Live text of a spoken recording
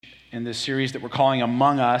in this series that we're calling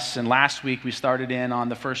Among Us. And last week we started in on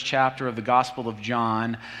the first chapter of the Gospel of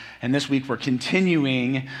John. And this week we're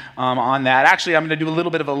continuing on that. Actually, I'm going to do a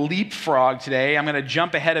little bit of a leapfrog today. I'm going to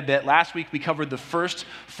jump ahead a bit. Last week we covered the first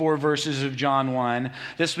 4 verses of John 1.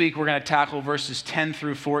 This week we're going to tackle verses 10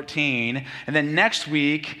 through 14. And then next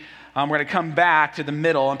week we're going to come back to the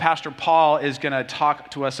middle, and Pastor Paul is going to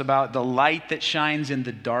talk to us about the light that shines in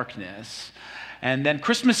the darkness. And then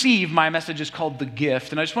Christmas Eve, my message is called The Gift.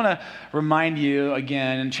 And I just want to remind you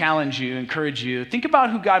again and challenge you, encourage you, think about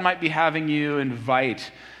who God might be having you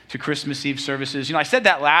invite to Christmas Eve services. You know, I said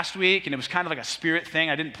that last week, and it was kind of like a spirit thing.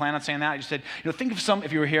 I didn't plan on saying that. I just said, think of some,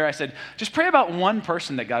 if you were here, I said, just pray about one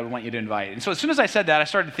person that God would want you to invite. And so as soon as I said that, I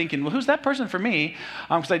started thinking, well, who's that person for me?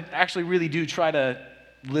 Because I actually really do try to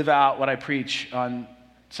live out what I preach on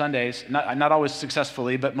Sundays, not always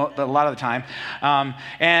successfully, but a lot of the time.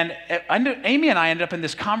 And Amy and I ended up in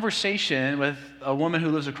this conversation with a woman who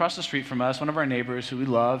lives across the street from us, one of our neighbors who we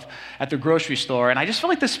love, at the grocery store. And I just felt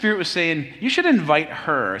like the Spirit was saying, you should invite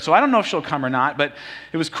her. So I don't know if she'll come or not, but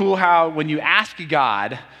it was cool how when you ask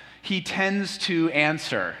God, He tends to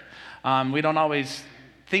answer. We don't always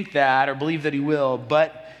think that or believe that He will,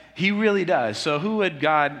 but He really does. So who would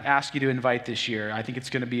God ask you to invite this year? I think it's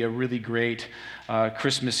going to be a really great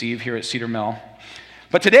Christmas Eve here at Cedar Mill.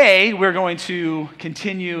 But today, we're going to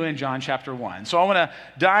continue in John chapter 1. So I want to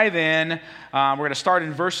dive in. We're going to start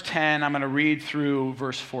in verse 10. I'm going to read through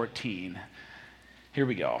verse 14. Here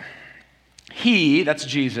we go. He, that's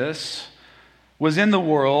Jesus, was in the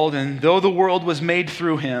world, and though the world was made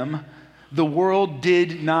through Him, the world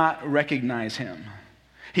did not recognize Him.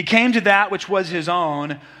 He came to that which was His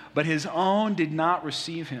own, but His own did not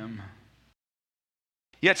receive Him.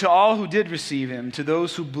 Yet to all who did receive Him, to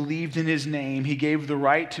those who believed in His name, He gave the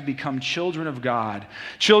right to become children of God.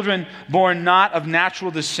 Children born not of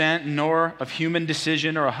natural descent, nor of human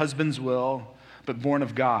decision or a husband's will, but born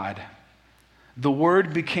of God. The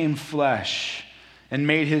Word became flesh and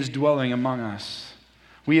made His dwelling among us.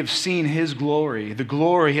 We have seen His glory, the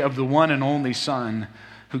glory of the one and only Son,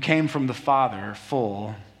 who came from the Father,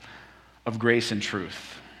 full of grace and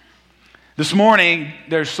truth. This morning,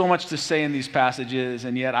 there's so much to say in these passages,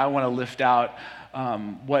 and yet I want to lift out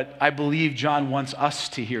what I believe John wants us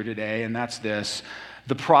to hear today, and that's this: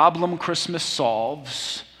 the problem Christmas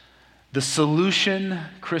solves, the solution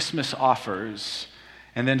Christmas offers,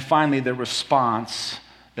 and then finally the response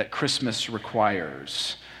that Christmas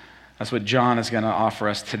requires. That's what John is going to offer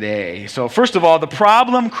us today. So first of all, the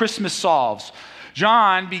problem Christmas solves.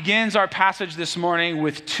 John begins our passage this morning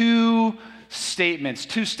with two statements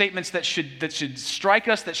that should strike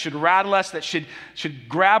us, that should rattle us, that should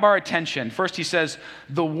grab our attention. First, he says,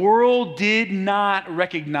 the world did not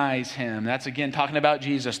recognize Him. That's again talking about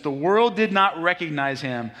Jesus. The world did not recognize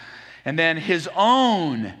Him. And then His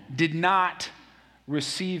own did not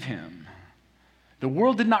receive Him. The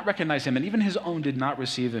world did not recognize Him, and even His own did not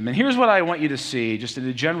receive Him. And here's what I want you to see, just in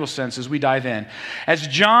a general sense, as we dive in. As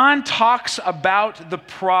John talks about the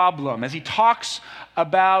problem, as he talks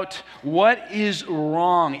about what is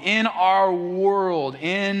wrong in our world,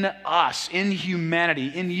 in us, in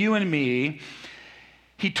humanity, in you and me,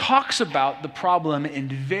 he talks about the problem in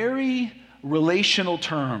very relational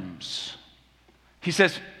terms. He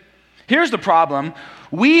says, here's the problem.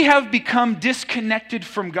 We have become disconnected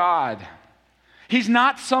from God. He's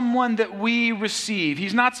not someone that we receive.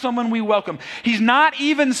 He's not someone we welcome. He's not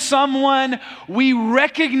even someone we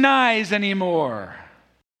recognize anymore.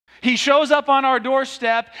 He shows up on our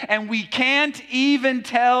doorstep and we can't even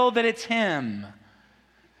tell that it's Him.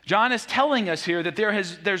 John is telling us here that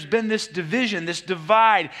there's been this division, this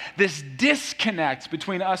divide, this disconnect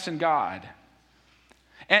between us and God.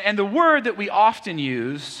 And the word that we often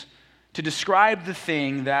use to describe the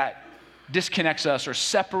thing that disconnects us or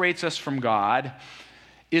separates us from God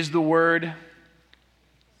is the word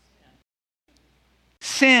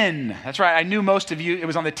sin. That's right. I knew most of you, it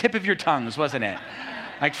was on the tip of your tongues, wasn't it?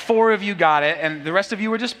 Like 4 of you got it, and the rest of you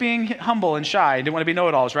were just being humble and shy. Didn't want to be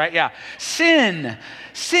know-it-alls, right? Yeah. Sin.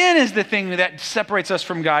 Sin is the thing that separates us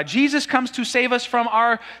from God. Jesus comes to save us from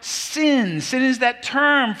our sins. Sin is that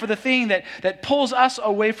term for the thing that pulls us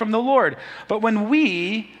away from the Lord. But when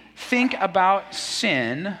we think about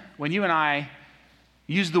sin, when you and I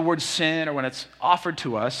use the word sin or when it's offered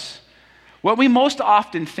to us, what we most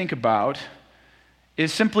often think about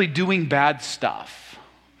is simply doing bad stuff.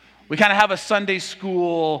 We kind of have a Sunday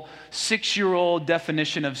school 6-year-old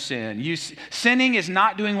definition of sin. Sinning is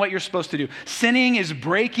not doing what you're supposed to do. Sinning is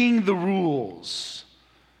breaking the rules.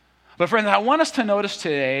 But friends, I want us to notice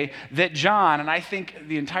today that John, and I think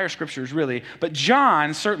the entire scriptures really, but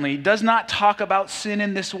John certainly does not talk about sin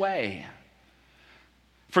in this way.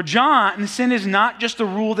 For John, sin is not just a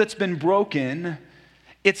rule that's been broken,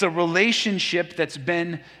 it's a relationship that's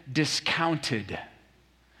been discounted.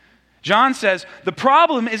 John says, the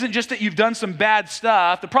problem isn't just that you've done some bad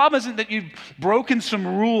stuff. The problem isn't that you've broken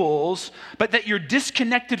some rules, but that you're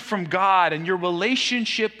disconnected from God and your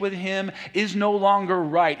relationship with Him is no longer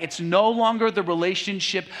right. It's no longer the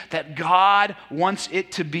relationship that God wants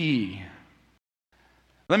it to be.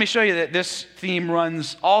 Let me show you that this theme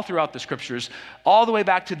runs all throughout the Scriptures, all the way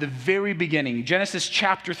back to the very beginning, Genesis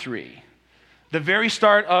chapter 3. The very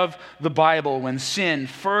start of the Bible, when sin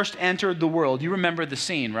first entered the world. You remember the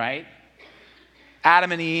scene, right?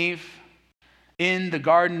 Adam and Eve in the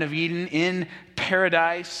Garden of Eden, in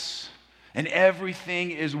paradise, and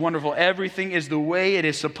everything is wonderful. Everything is the way it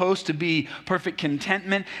is supposed to be. Perfect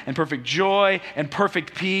contentment and perfect joy and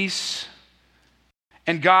perfect peace.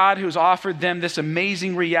 And God, who's offered them this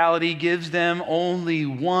amazing reality, gives them only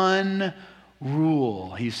one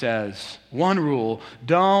rule. He says, one rule,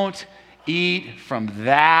 don't eat from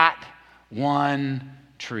that one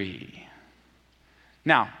tree.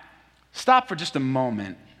 Now, stop for just a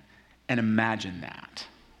moment and imagine that.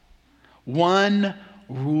 One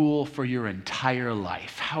rule for your entire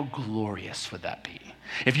life. How glorious would that be?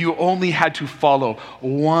 If you only had to follow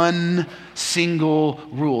one single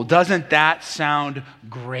rule. Doesn't that sound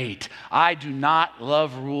great? I do not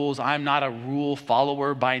love rules. I'm not a rule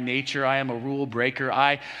follower by nature. I am a rule breaker.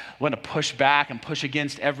 I want to push back and push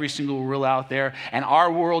against every single rule out there. And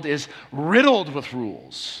our world is riddled with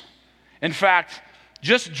rules. In fact,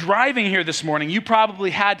 just driving here this morning, you probably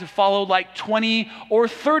had to follow like 20 or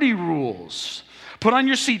 30 rules. Put on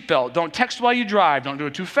your seatbelt. Don't text while you drive. Don't do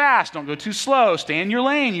it too fast. Don't go too slow. Stay in your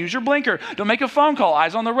lane. Use your blinker. Don't make a phone call.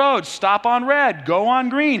 Eyes on the road. Stop on red. Go on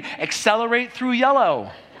green. Accelerate through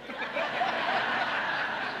yellow.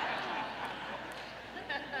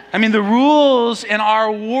 I mean, the rules in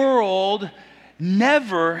our world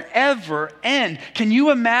never, ever end. Can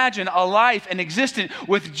you imagine a life, an existence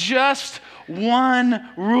with just one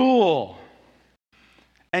rule?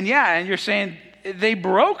 And you're saying they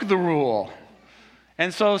broke the rule.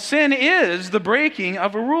 And so sin is the breaking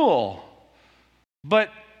of a rule. But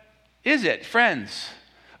is it, friends?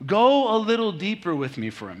 Go a little deeper with me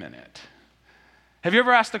for a minute. Have you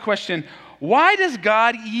ever asked the question, why does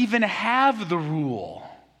God even have the rule?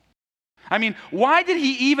 I mean, why did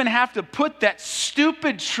He even have to put that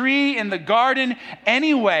stupid tree in the garden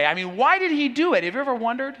anyway? I mean, why did He do it? Have you ever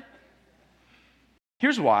wondered?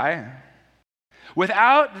 Here's why.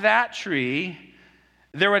 Without that tree,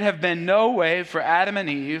 there would have been no way for Adam and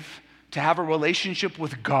Eve to have a relationship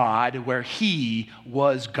with God where He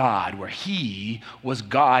was God,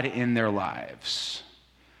 in their lives.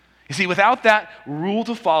 You see, without that rule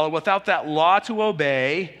to follow, without that law to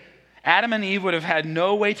obey, Adam and Eve would have had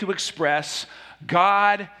no way to express,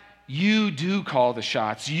 God, you do call the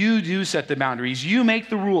shots. You do set the boundaries. You make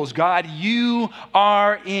the rules. God, you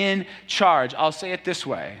are in charge. I'll say it this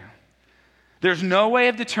way. There's no way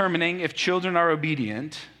of determining if children are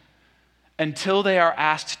obedient until they are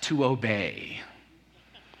asked to obey,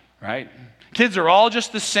 right? Kids are all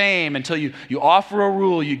just the same until you offer a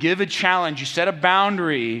rule, you give a challenge, you set a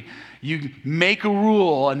boundary, you make a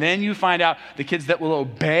rule, and then you find out the kids that will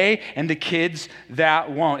obey and the kids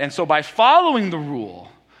that won't. And so by following the rule,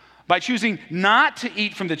 by choosing not to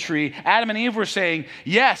eat from the tree, Adam and Eve were saying,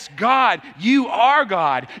 yes, God, you are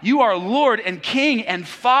God. You are Lord and King and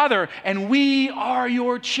Father, and we are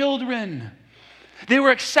your children. They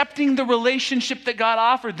were accepting the relationship that God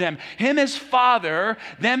offered them. Him as Father,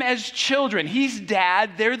 them as children. He's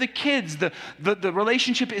Dad, they're the kids. The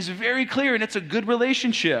relationship is very clear, and it's a good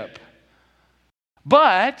relationship.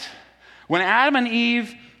 But when Adam and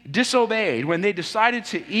Eve disobeyed, when they decided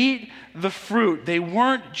to eat the fruit, they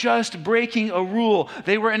weren't just breaking a rule.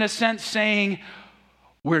 They were, in a sense, saying,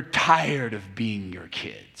 we're tired of being your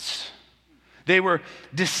kids. They were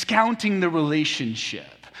discounting the relationship.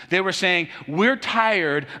 They were saying, we're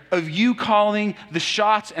tired of you calling the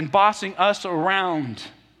shots and bossing us around.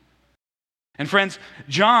 And friends,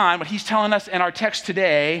 John, what he's telling us in our text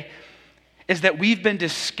today is that we've been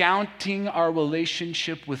discounting our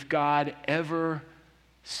relationship with God ever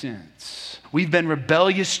since. We've been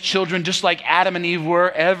rebellious children just like Adam and Eve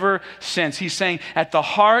were ever since. He's saying at the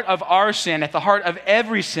heart of our sin, at the heart of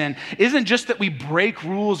every sin, isn't just that we break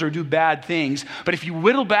rules or do bad things, but if you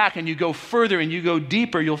whittle back and you go further and you go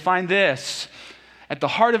deeper, you'll find this. At the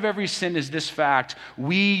heart of every sin is this fact: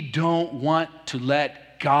 we don't want to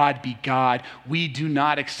let God be God. We do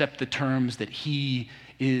not accept the terms that He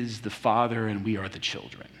is the Father and we are the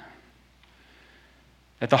children.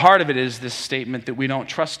 At the heart of it is this statement that we don't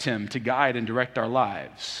trust Him to guide and direct our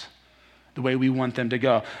lives. the way we want them to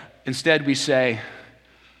go. Instead, we say,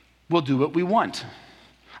 we'll do what we want.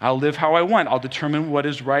 I'll live how I want. I'll determine what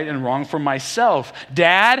is right and wrong for myself.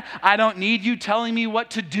 Dad, I don't need you telling me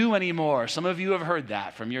what to do anymore. Some of you have heard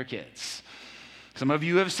that from your kids. Some of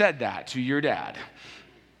you have said that to your dad.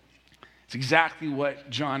 It's exactly what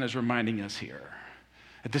John is reminding us here.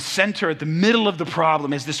 At the center, at the middle of the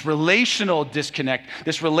problem is this relational disconnect,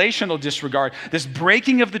 this relational disregard, this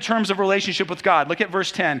breaking of the terms of relationship with God. Look at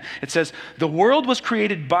verse 10. It says, the world was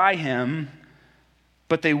created by him,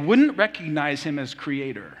 but they wouldn't recognize him as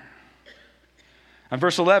creator. On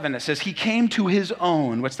verse 11, it says, he came to his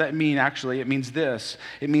own. What's that mean, actually? It means this.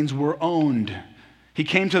 It means we're owned. He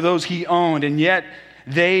came to those he owned, and yet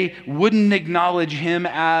they wouldn't acknowledge him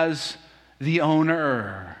as the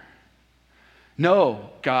owner. No,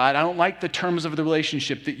 God, I don't like the terms of the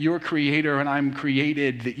relationship that you're creator and I'm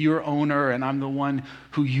created, that you're owner and I'm the one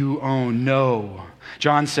who you own. No.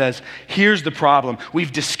 John says, here's the problem.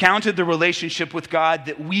 We've discounted the relationship with God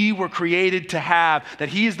that we were created to have, that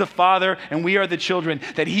he is the Father and we are the children,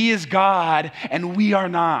 that he is God and we are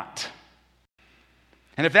not.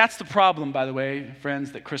 And if that's the problem, by the way,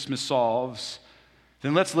 friends, that Christmas solves,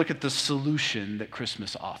 then let's look at the solution that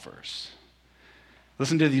Christmas offers.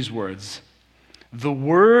 Listen to these words. The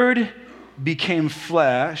Word became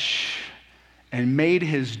flesh and made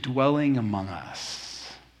his dwelling among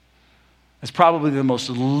us. That's probably the most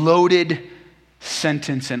loaded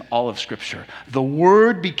sentence in all of Scripture. The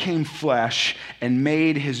Word became flesh and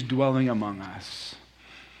made his dwelling among us.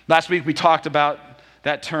 Last week we talked about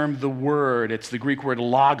that term, the Word. It's the Greek word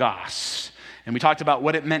logos. And we talked about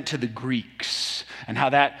what it meant to the Greeks and how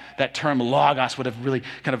that term logos would have really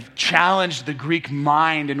kind of challenged the Greek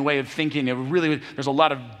mind and way of thinking. There's a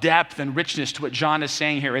lot of depth and richness to what John is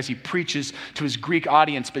saying here as he preaches to his Greek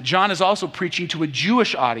audience. But John is also preaching to a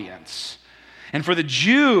Jewish audience. And for the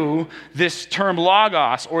Jew, this term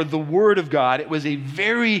logos, or the Word of God, it was a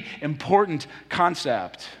very important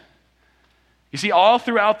concept. You see, all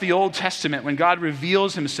throughout the Old Testament, when God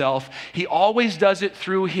reveals himself, he always does it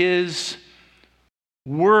through his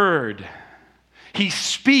Word. He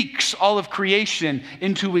speaks all of creation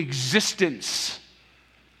into existence.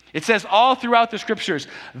 It says all throughout the Scriptures,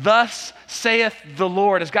 thus saith the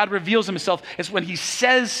Lord. As God reveals himself, it's when he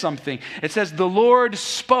says something. It says the Lord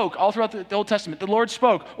spoke. All throughout the Old Testament, the Lord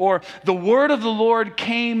spoke. Or the word of the Lord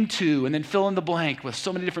came to, and then fill in the blank with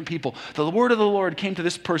so many different people. The word of the Lord came to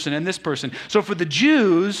this person and this person. So for the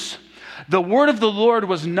Jews, the word of the Lord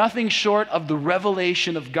was nothing short of the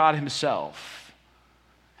revelation of God himself.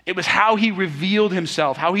 It was how he revealed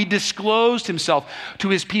himself, how he disclosed himself to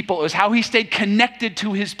his people. It was how he stayed connected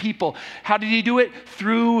to his people. How did he do it?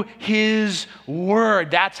 Through his word.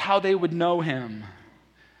 That's how they would know him.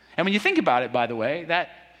 And when you think about it, by the way, that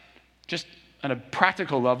just on a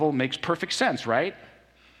practical level makes perfect sense, right?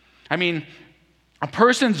 I mean, a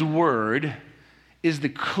person's word is the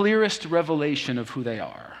clearest revelation of who they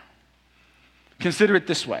are. Consider it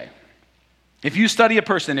this way. If you study a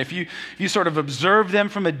person, if you sort of observe them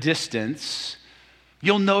from a distance,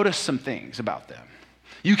 you'll notice some things about them.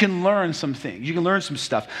 You can learn some things. You can learn some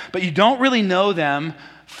stuff. But you don't really know them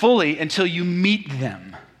fully until you meet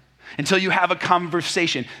them, until you have a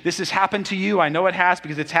conversation. This has happened to you. I know it has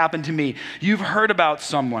because it's happened to me. You've heard about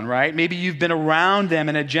someone, right? Maybe you've been around them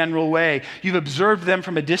in a general way. You've observed them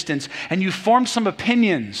from a distance, and you've formed some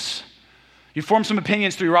opinions. You form some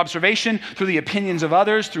opinions through your observation, through the opinions of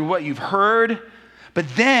others, through what you've heard. But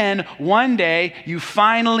then one day you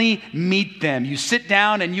finally meet them. You sit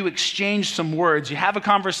down and you exchange some words. You have a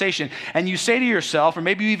conversation and you say to yourself, or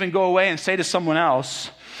maybe you even go away and say to someone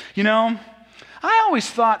else, you know, I always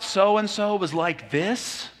thought so-and-so was like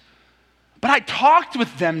this, but I talked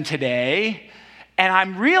with them today and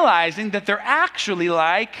I'm realizing that they're actually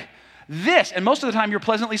like this. And most of the time you're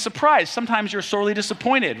pleasantly surprised. Sometimes you're sorely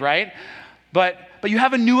disappointed, right? But you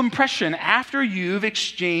have a new impression after you've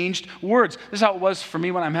exchanged words. This is how it was for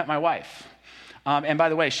me when I met my wife. And by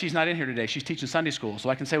the way, she's not in here today. She's teaching Sunday school, so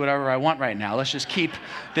I can say whatever I want right now. Let's just keep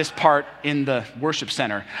this part in the worship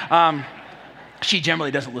center. She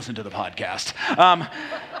generally doesn't listen to the podcast.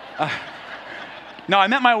 No, I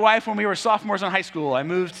met my wife when we were sophomores in high school. I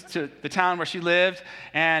moved to the town where she lived,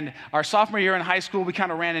 and our sophomore year in high school, we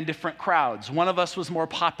kind of ran in different crowds. One of us was more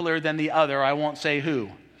popular than the other. I won't say who.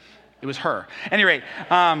 It was her. At any rate,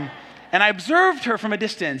 and I observed her from a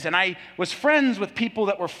distance, and I was friends with people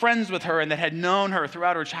that were friends with her and that had known her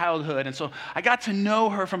throughout her childhood, and so I got to know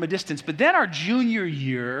her from a distance. But then our junior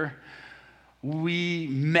year, we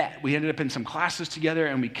met. We ended up in some classes together,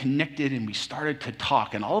 and we connected, and we started to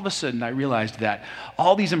talk, and all of a sudden I realized that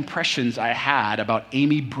all these impressions I had about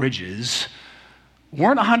Amy Bridges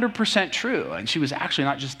weren't 100% true. And she was actually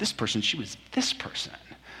not just this person, she was this person.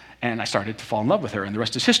 And I started to fall in love with her, and the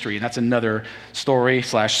rest is history. And that's another story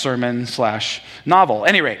 / sermon / novel.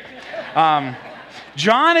 Anyway,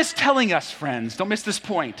 John is telling us, friends, don't miss this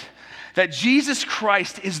point, that Jesus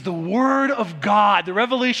Christ is the Word of God, the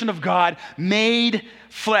revelation of God made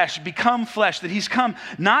flesh, become flesh, that he's come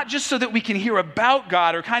not just so that we can hear about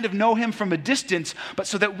God or kind of know him from a distance, but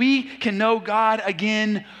so that we can know God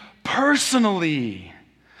again personally.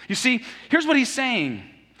 You see, here's what he's saying.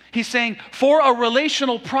 He's saying, for a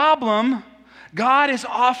relational problem, God is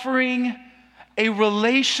offering a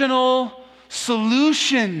relational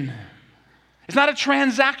solution. It's not a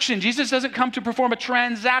transaction. Jesus doesn't come to perform a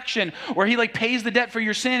transaction where he pays the debt for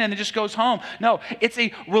your sin and then just goes home. No, it's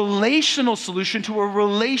a relational solution to a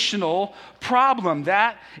relational problem.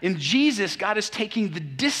 That in Jesus, God is taking the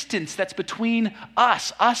distance that's between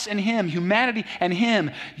us and him, humanity and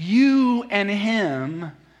him, you and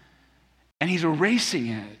him, and he's erasing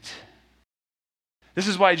it. This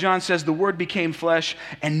is why John says the Word became flesh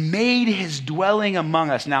and made his dwelling among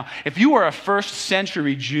us. Now, if you were a first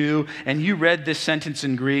century Jew and you read this sentence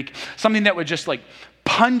in Greek, something that would just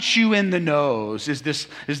punch you in the nose is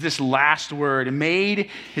this last word, made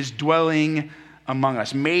his dwelling among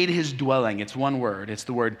us. Made his dwelling. It's one word. It's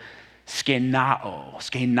the word skenao.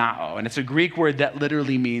 And it's a Greek word that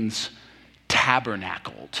literally means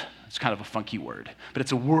tabernacled. It's kind of a funky word, but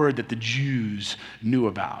it's a word that the Jews knew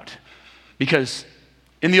about. Because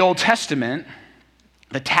in the Old Testament,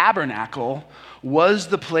 the tabernacle was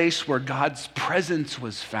the place where God's presence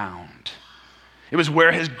was found. It was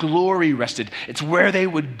where his glory rested. It's where they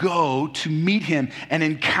would go to meet him and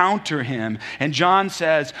encounter him. And John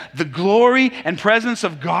says, the glory and presence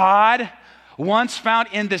of God, once found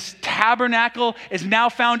in this tabernacle, is now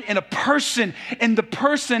found in a person, in the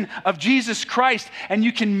person of Jesus Christ. And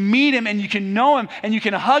you can meet him and you can know him and you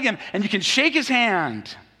can hug him and you can shake his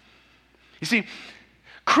hand. You see,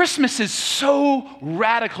 Christmas is so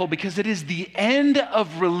radical because it is the end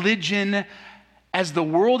of religion as the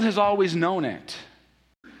world has always known it.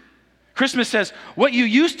 Christmas says, what you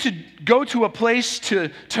used to go to a place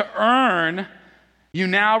to earn, you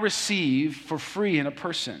now receive for free in a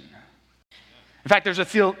person. In fact, there's a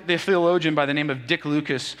theologian by the name of Dick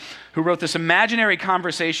Lucas who wrote this imaginary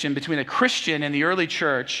conversation between a Christian in the early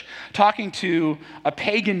church talking to a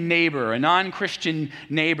pagan neighbor, a non-Christian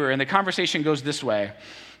neighbor, and the conversation goes this way.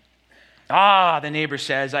 The neighbor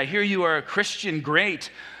says, I hear you are a Christian, great.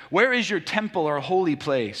 Where is your temple or holy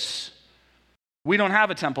place? We don't have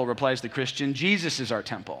a temple, replies the Christian. Jesus is our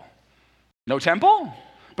temple. No temple?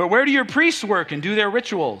 But where do your priests work and do their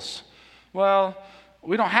rituals? Well,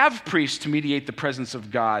 we don't have priests to mediate the presence of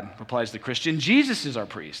God, replies the Christian. Jesus is our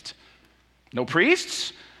priest. No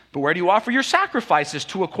priests? But where do you offer your sacrifices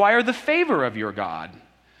to acquire the favor of your God?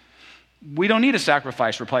 We don't need a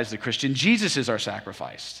sacrifice, replies the Christian. Jesus is our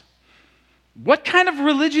sacrifice. What kind of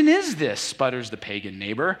religion is this? Sputters the pagan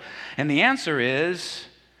neighbor. And the answer is,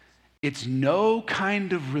 it's no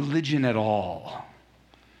kind of religion at all.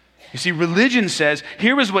 You see, religion says,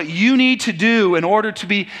 here is what you need to do in order to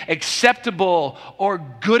be acceptable or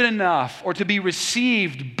good enough or to be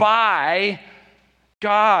received by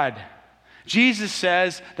God. Jesus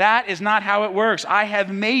says, that is not how it works. I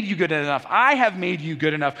have made you good enough. I have made you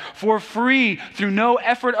good enough for free through no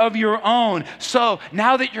effort of your own. So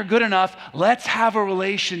now that you're good enough, let's have a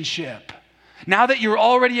relationship. Now that you're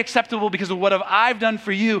already acceptable because of what I've done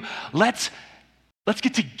for you, let's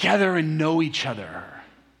get together and know each other.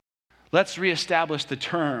 Let's reestablish the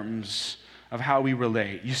terms of how we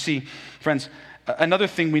relate. You see, friends, another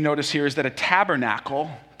thing we notice here is that a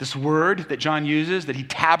tabernacle, this word that John uses, that he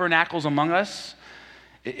tabernacles among us,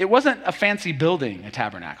 it wasn't a fancy building, a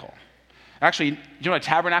tabernacle. Actually, do you know what a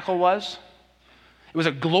tabernacle was? It was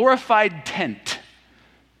a glorified tent.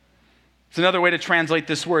 It's another way to translate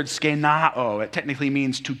this word, skenao. It technically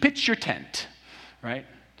means to pitch your tent, right?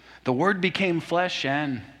 The word became flesh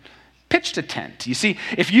and pitched a tent. You see,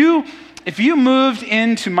 if you moved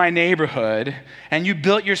into my neighborhood and you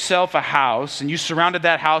built yourself a house and you surrounded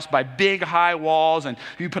that house by big high walls and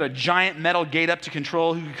you put a giant metal gate up to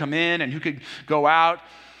control who could come in and who could go out,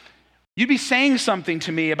 you'd be saying something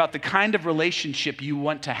to me about the kind of relationship you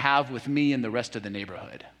want to have with me and the rest of the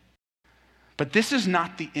neighborhood. But this is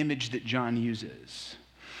not the image that John uses.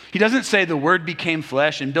 He doesn't say the word became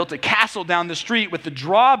flesh and built a castle down the street with the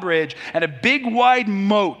drawbridge and a big wide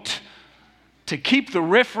moat to keep the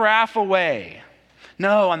riffraff away.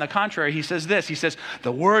 No, on the contrary, he says this. He says,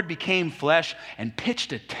 the word became flesh and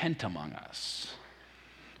pitched a tent among us.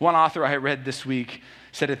 One author I read this week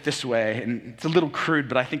said it this way, and it's a little crude,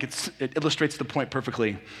 but I think it illustrates the point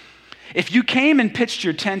perfectly. if you came and pitched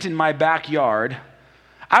your tent in my backyard,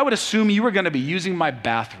 I would assume you were going to be using my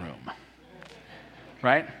bathroom,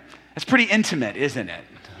 right? It's pretty intimate, isn't it?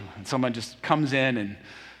 And someone just comes in and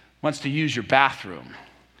wants to use your bathroom.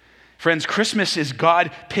 Friends, Christmas is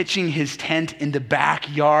God pitching his tent in the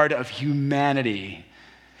backyard of humanity.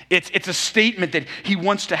 It's a statement that he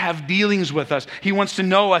wants to have dealings with us. He wants to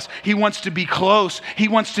know us. He wants to be close. He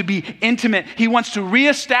wants to be intimate. He wants to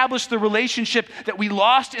reestablish the relationship that we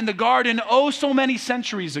lost in the garden so many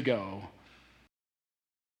centuries ago.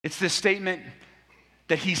 It's this statement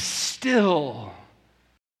that he still,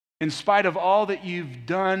 in spite of all that you've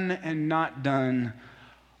done and not done,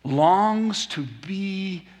 longs to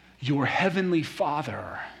be your heavenly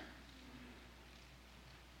Father.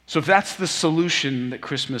 So if that's the solution that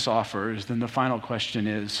Christmas offers, then the final question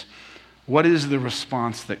is, what is the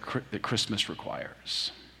response that Christmas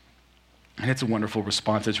requires? And it's a wonderful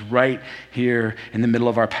response. It's right here in the middle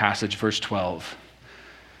of our passage, verse 12.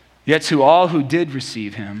 Yet to all who did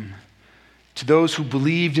receive him, to those who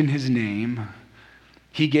believed in his name,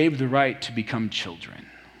 he gave the right to become children.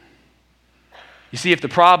 You see, if the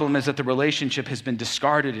problem is that the relationship has been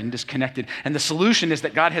discarded and disconnected, and the solution is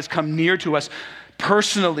that God has come near to us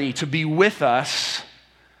personally to be with us,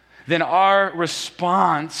 then our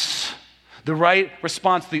response, the right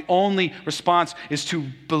response, the only response, is to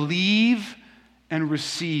believe and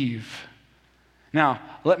receive. Now,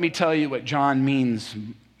 let me tell you what John means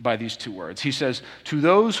by these two words. He says, to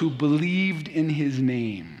those who believed in his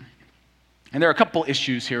name. And there are a couple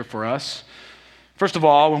issues here for us. First of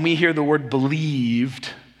all, when we hear the word believed,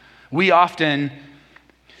 we often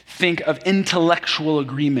think of intellectual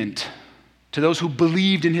agreement. To those who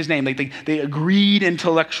believed in his name, they agreed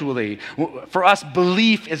intellectually. For us,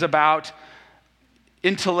 belief is about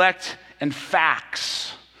intellect and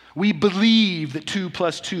facts. We believe that 2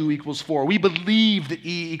 + 2 = 4. We believe that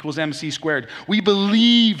E = MC squared. We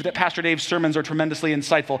believe that Pastor Dave's sermons are tremendously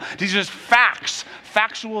insightful. These are just facts,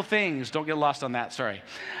 factual things. Don't get lost on that, sorry.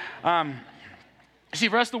 See,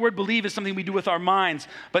 for us, the word believe is something we do with our minds.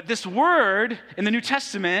 But this word in the New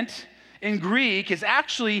Testament, in Greek, is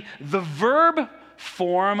actually the verb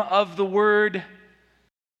form of the word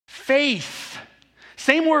faith.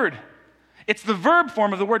 Same word. It's the verb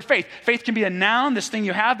form of the word faith. Faith can be a noun, this thing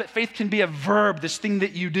you have, but faith can be a verb, this thing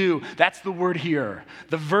that you do. That's the word here.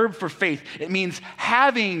 The verb for faith. It means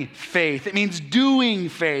having faith. It means doing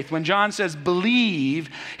faith. When John says believe,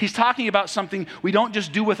 he's talking about something we don't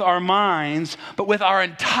just do with our minds, but with our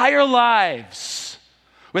entire lives,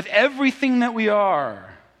 with everything that we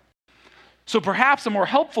are. So perhaps a more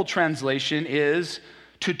helpful translation is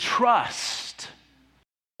to trust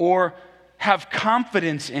or have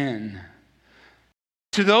confidence in.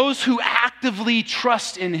 To those who actively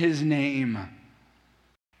trust in his name.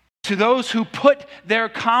 To those who put their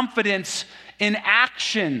confidence in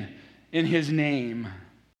action in his name.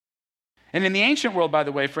 And in the ancient world, by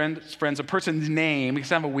the way, friends, a person's name, it's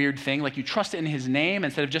kind of a weird thing, like you trust in his name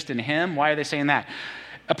instead of just in him. Why are they saying that?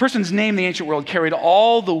 A person's name in the ancient world carried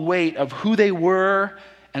all the weight of who they were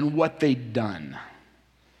and what they'd done.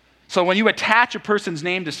 So when you attach a person's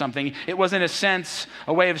name to something, it was in a sense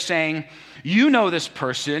a way of saying, you know this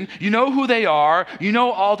person, you know who they are, you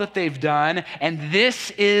know all that they've done, and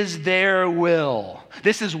this is their will.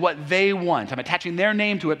 This is what they want. I'm attaching their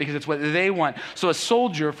name to it because it's what they want. So a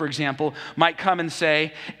soldier, for example, might come and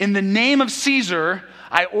say, in the name of Caesar,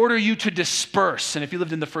 I order you to disperse. And if you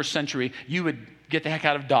lived in the first century, you would get the heck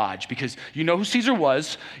out of Dodge because you know who Caesar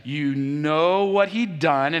was, you know what he'd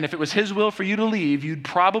done, and if it was his will for you to leave, you'd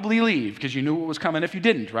probably leave because you knew what was coming if you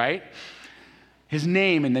didn't, right? His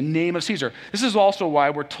name, in the name of Caesar. This is also why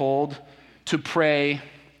we're told to pray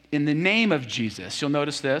in the name of Jesus. You'll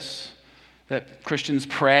notice this, that Christians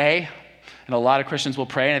pray, and a lot of Christians will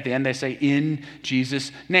pray, and at the end they say, in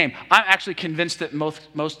Jesus' name. I'm actually convinced that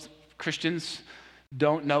most Christians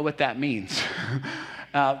don't know what that means.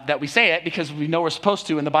 That we say it because we know we're supposed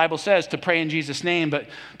to, and the Bible says to pray in Jesus' name, but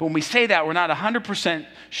when we say that, we're not 100%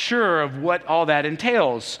 sure of what all that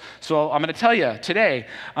entails. So I'm going to tell you today,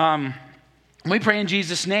 when we pray in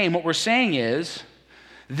Jesus' name, what we're saying is,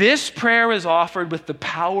 this prayer is offered with the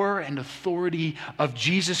power and authority of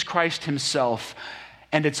Jesus Christ himself,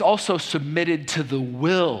 and it's also submitted to the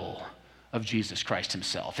will of Jesus Christ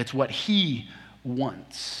himself. It's what he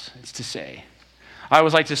wants, it's to say. I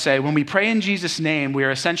always like to say, when we pray in Jesus' name, we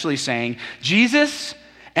are essentially saying, Jesus,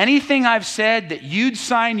 anything I've said that you'd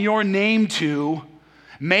sign your name to,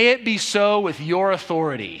 may it be so with your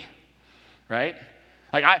authority, right?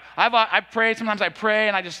 Like I pray, sometimes I pray,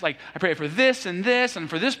 and I pray for this and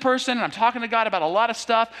for this person, and I'm talking to God about a lot of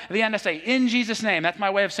stuff. At the end, I say, in Jesus' name. That's my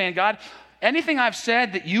way of saying, God, anything I've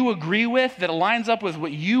said that you agree with, that aligns up with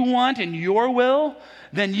what you want and your will,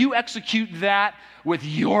 then you execute that with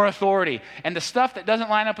your authority. And the stuff that doesn't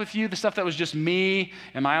line up with you, the stuff that was just me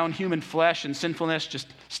and my own human flesh and sinfulness, just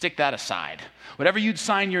stick that aside. Whatever you'd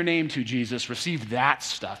sign your name to, Jesus, receive that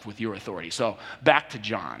stuff with your authority. So back to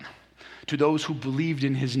John. To those who believed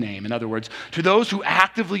in his name. In other words, to those who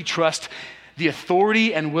actively trust the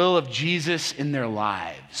authority and will of Jesus in their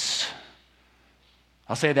lives.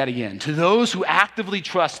 I'll say that again. To those who actively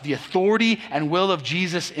trust the authority and will of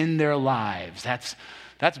Jesus in their lives. That's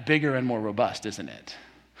bigger and more robust, isn't it?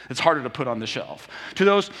 It's harder to put on the shelf. To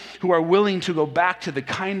those who are willing to go back to the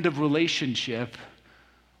kind of relationship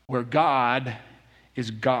where God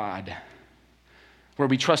is God, where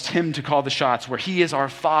we trust him to call the shots, where he is our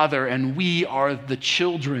Father and we are the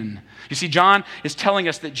children. You see, John is telling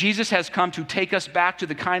us that Jesus has come to take us back to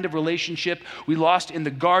the kind of relationship we lost in the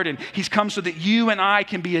garden. He's come so that you and I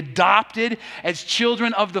can be adopted as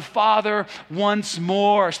children of the Father once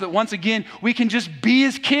more, so that once again we can just be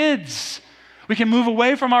his kids. We can move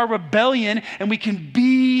away from our rebellion and we can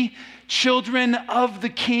be children of the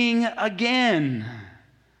King again.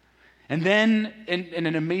 And then, in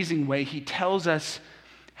an amazing way, he tells us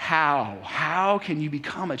how. How can you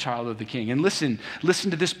become a child of the King? And listen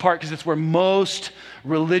to this part, because it's where most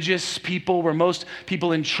religious people, where most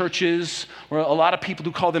people in churches, where a lot of people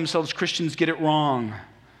who call themselves Christians get it wrong.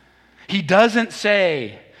 He doesn't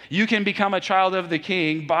say you can become a child of the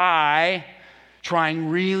King by trying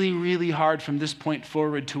really, really hard from this point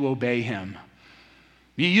forward to obey him.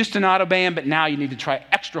 You used to not obey him, but now you need to try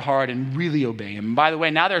extra hard and really obey him. And by the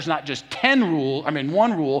way, now there's not just 1 rule,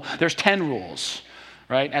 there's 10 rules,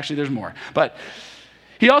 right? Actually, there's more. But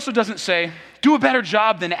he also doesn't say, do a better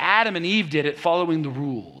job than Adam and Eve did at following the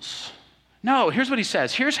rules. No, here's what he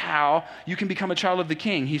says. Here's how you can become a child of the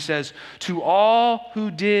King. He says, to all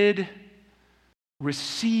who did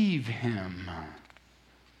receive him.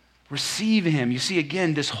 Receive him. You see,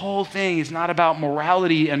 again, this whole thing is not about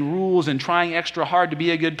morality and rules and trying extra hard to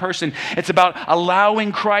be a good person. It's about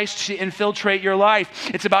allowing Christ to infiltrate your life.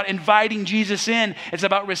 It's about inviting Jesus in. It's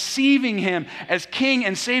about receiving him as King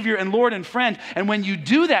and Savior and Lord and friend. And when you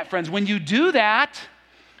do that, friends, when you do that,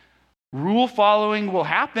 rule following will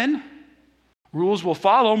happen. Rules will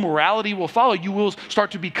follow, morality will follow. You will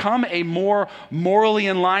start to become a more morally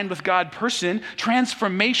in line with God person.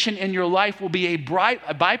 Transformation in your life will be a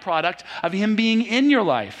byproduct of him being in your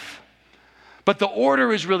life. But the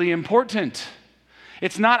order is really important.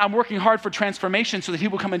 It's not I'm working hard for transformation so that he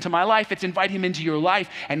will come into my life. It's invite him into your life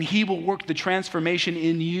and he will work the transformation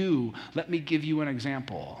in you. Let me give you an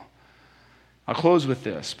example. I'll close with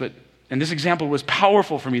this, and this example was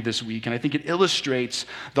powerful for me this week, and I think it illustrates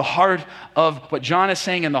the heart of what John is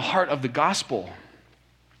saying and the heart of the gospel.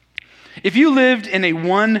 If you lived in a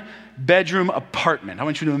 1-bedroom apartment, I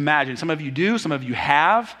want you to imagine, some of you do, some of you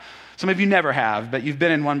have, some of you never have, but you've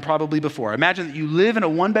been in one probably before. Imagine that you live in a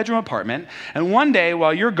 1-bedroom apartment, and one day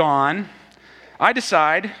while you're gone, I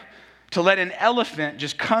decide to let an elephant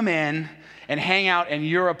just come in and hang out in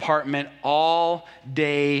your apartment all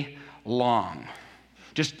day long.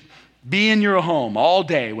 Just be in your home all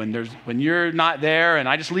day when you're not there, and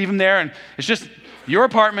I just leave him there, and it's just your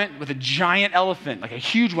apartment with a giant elephant, like a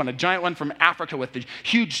huge one, a giant one from Africa with the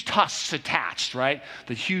huge tusks attached, right?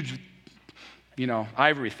 The huge,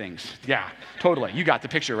 ivory things. Yeah, totally. You got the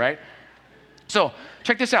picture, right? So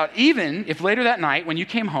check this out. Even if later that night when you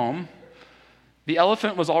came home, the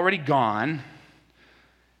elephant was already gone,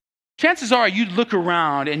 chances are you'd look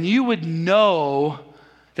around and you would know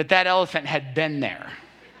that elephant had been there.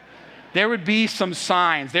 There would be some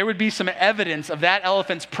signs. There would be some evidence of that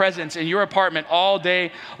elephant's presence in your apartment all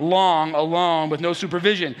day long, alone, with no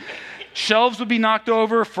supervision. Shelves would be knocked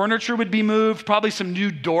over. Furniture would be moved. Probably some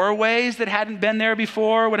new doorways that hadn't been there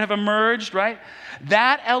before would have emerged, right?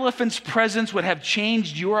 That elephant's presence would have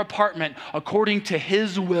changed your apartment according to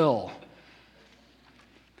his will.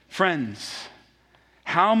 Friends,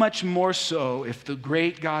 how much more so if the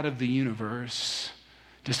great God of the universe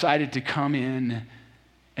decided to come in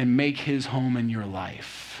and make his home in your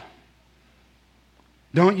life?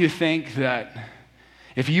 Don't you think that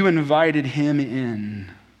if you invited him in,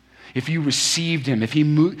 if you received him, if he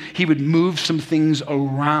would move some things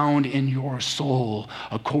around in your soul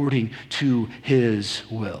according to his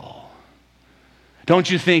will? Don't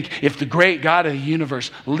you think if the great God of the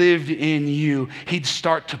universe lived in you, he'd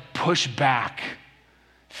start to push back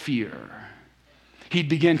fear? He'd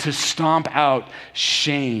begin to stomp out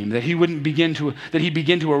shame, that he'd begin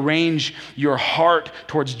to arrange your heart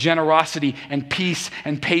towards generosity and peace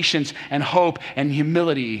and patience and hope and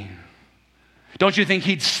humility. Don't you think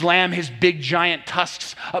he'd slam his big giant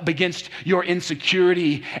tusks up against your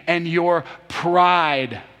insecurity and your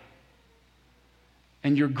pride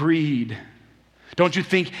and your greed? Don't you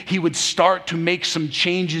think he would start to make some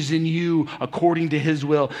changes in you according to his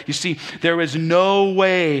will? You see, there is no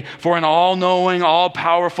way for an all-knowing,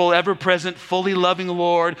 all-powerful, ever-present, fully loving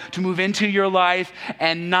Lord to move into your life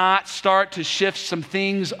and not start to shift some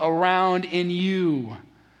things around in you.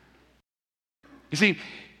 You see,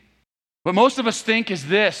 what most of us think is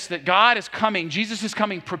this, that God is coming, Jesus is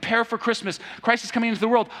coming, prepare for Christmas, Christ is coming into the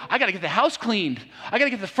world. I got to get the house cleaned. I got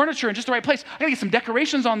to get the furniture in just the right place. I got to get some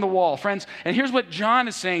decorations on the wall, friends. And here's what John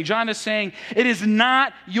is saying. John is saying, it is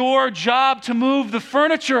not your job to move the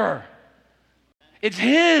furniture. It's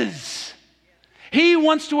his. He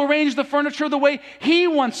wants to arrange the furniture the way he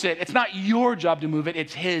wants it. It's not your job to move it,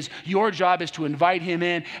 it's his. Your job is to invite him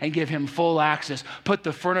in and give him full access. Put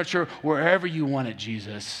the furniture wherever you want it,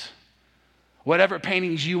 Jesus. Whatever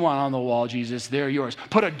paintings you want on the wall, Jesus, they're yours.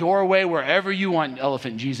 Put a doorway wherever you want,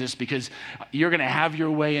 elephant Jesus, because you're going to have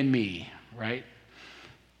your way in me, right?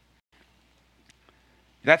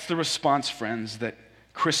 That's the response, friends, that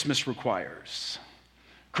Christmas requires.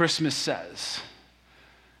 Christmas says,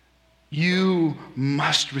 you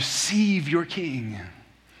must receive your king.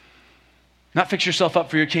 Not fix yourself up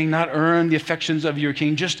for your king, not earn the affections of your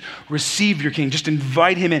king. Just receive your king. Just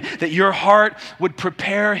invite him in, that your heart would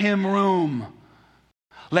prepare him room.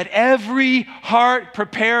 Let every heart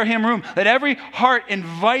prepare him room. Let every heart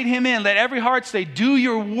invite him in. Let every heart say, do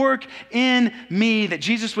your work in me, that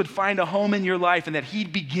Jesus would find a home in your life and that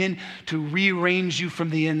he'd begin to rearrange you from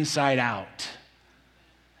the inside out.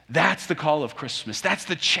 That's the call of Christmas. That's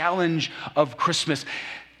the challenge of Christmas.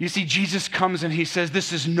 You see, Jesus comes and he says,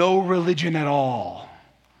 this is no religion at all.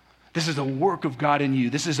 This is a work of God in you.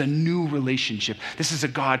 This is a new relationship. This is a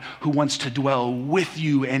God who wants to dwell with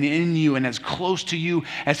you and in you and as close to you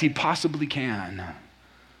as he possibly can.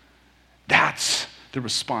 That's the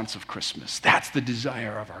response of Christmas. That's the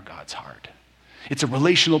desire of our God's heart. It's a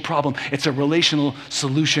relational problem. It's a relational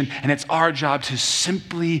solution. And it's our job to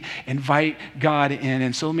simply invite God in.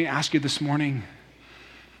 And so let me ask you this morning,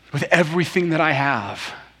 with everything that I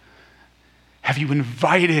have you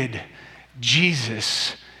invited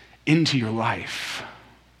Jesus into your life?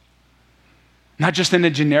 Not just in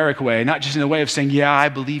a generic way, not just in a way of saying, yeah, I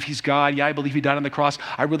believe he's God. Yeah, I believe he died on the cross.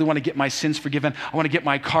 I really want to get my sins forgiven. I want to get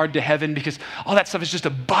my card to heaven, because all that stuff is just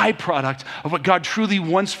a byproduct of what God truly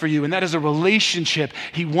wants for you, and that is a relationship.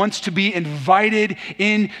 He wants to be invited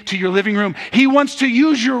into your living room. He wants to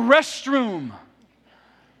use your restroom.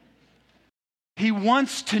 He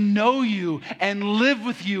wants to know you and live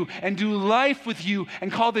with you and do life with you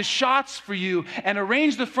and call the shots for you and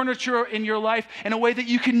arrange the furniture in your life in a way that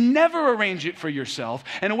you can never arrange it for yourself,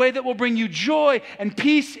 in a way that will bring you joy and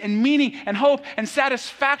peace and meaning and hope and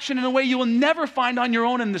satisfaction in a way you will never find on your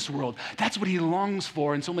own in this world. That's what he longs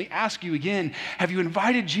for. And so let me ask you again, have you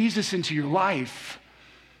invited Jesus into your life?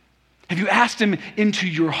 Have you asked him into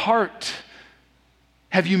your heart?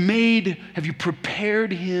 Have you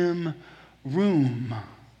prepared him room?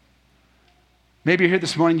 Maybe you're here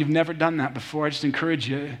this morning, you've never done that before. I just encourage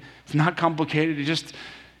you. It's not complicated.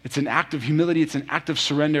 It's an act of humility. It's an act of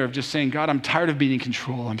surrender, of just saying, God, I'm tired of being in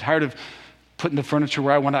control. I'm tired of putting the furniture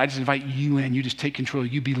where I want it. I just invite you in. You just take control.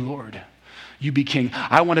 You be Lord. You be king.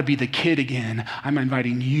 I want to be the kid again. I'm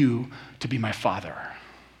inviting you to be my father.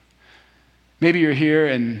 Maybe you're here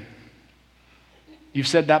and you've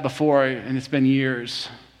said that before and it's been years.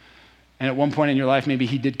 And at one point in your life, maybe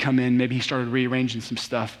he did come in, maybe he started rearranging some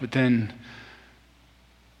stuff, but then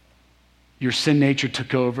your sin nature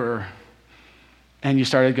took over and you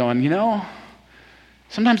started going,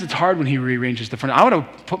 sometimes it's hard when he rearranges the furniture. I want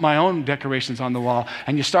to put my own decorations on the wall.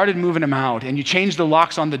 And you started moving them out and you changed the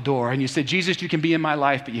locks on the door and you said, Jesus, you can be in my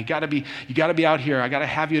life, but you gotta be out here. I gotta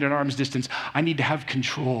have you at an arm's distance. I need to have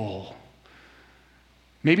control.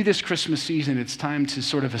 Maybe this Christmas season, it's time to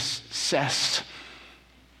sort of assess,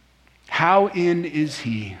 how in is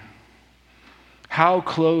he? How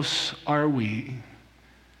close are we?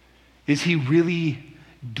 Is he really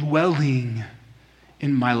dwelling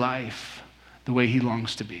in my life the way he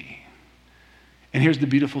longs to be? And here's the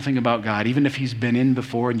beautiful thing about God. Even if he's been in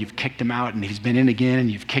before and you've kicked him out, and he's been in again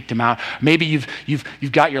and you've kicked him out, maybe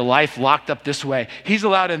you've got your life locked up this way. He's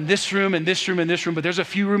allowed in this room and this room and this room, but there's a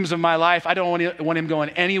few rooms of my life I don't want him going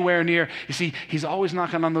anywhere near. You see, he's always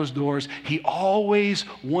knocking on those doors. He always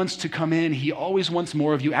wants to come in. He always wants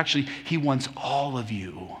more of you. Actually, he wants all of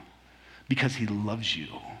you because he loves you.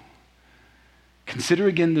 Consider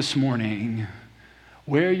again this morning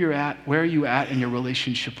where are you at in your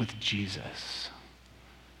relationship with Jesus?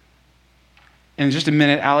 And in just a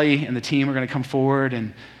minute, Allie and the team are going to come forward,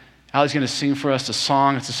 and Allie's going to sing for us a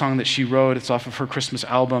song. It's a song that she wrote. It's off of her Christmas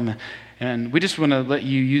album. And we just want to let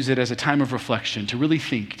you use it as a time of reflection, to really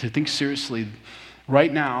think, to think seriously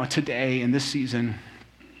right now, today, in this season.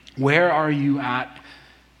 Where are you at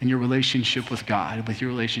in your relationship with God, with your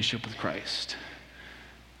relationship with Christ?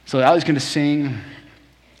 So Allie's going to sing,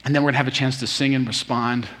 and then we're going to have a chance to sing and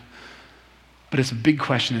respond. But it's a big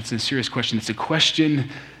question. It's a serious question. It's a question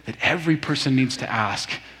that every person needs to ask.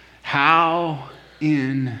 How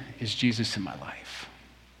in is Jesus in my life?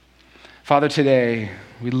 Father, today,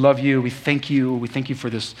 we love you. We thank you. We thank you for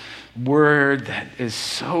this word that is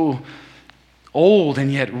so old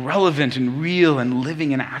and yet relevant and real and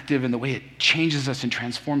living and active in the way it changes us and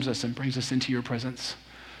transforms us and brings us into your presence.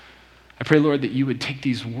 I pray, Lord, that you would take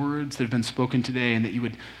these words that have been spoken today and that you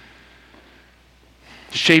would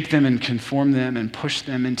shape them and conform them and push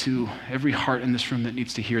them into every heart in this room that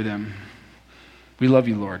needs to hear them. We love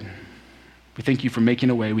you, Lord. We thank you for making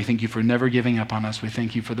a way. We thank you for never giving up on us. We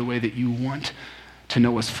thank you for the way that you want to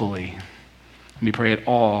know us fully. And we pray it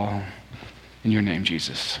all in your name,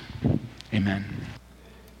 Jesus. Amen.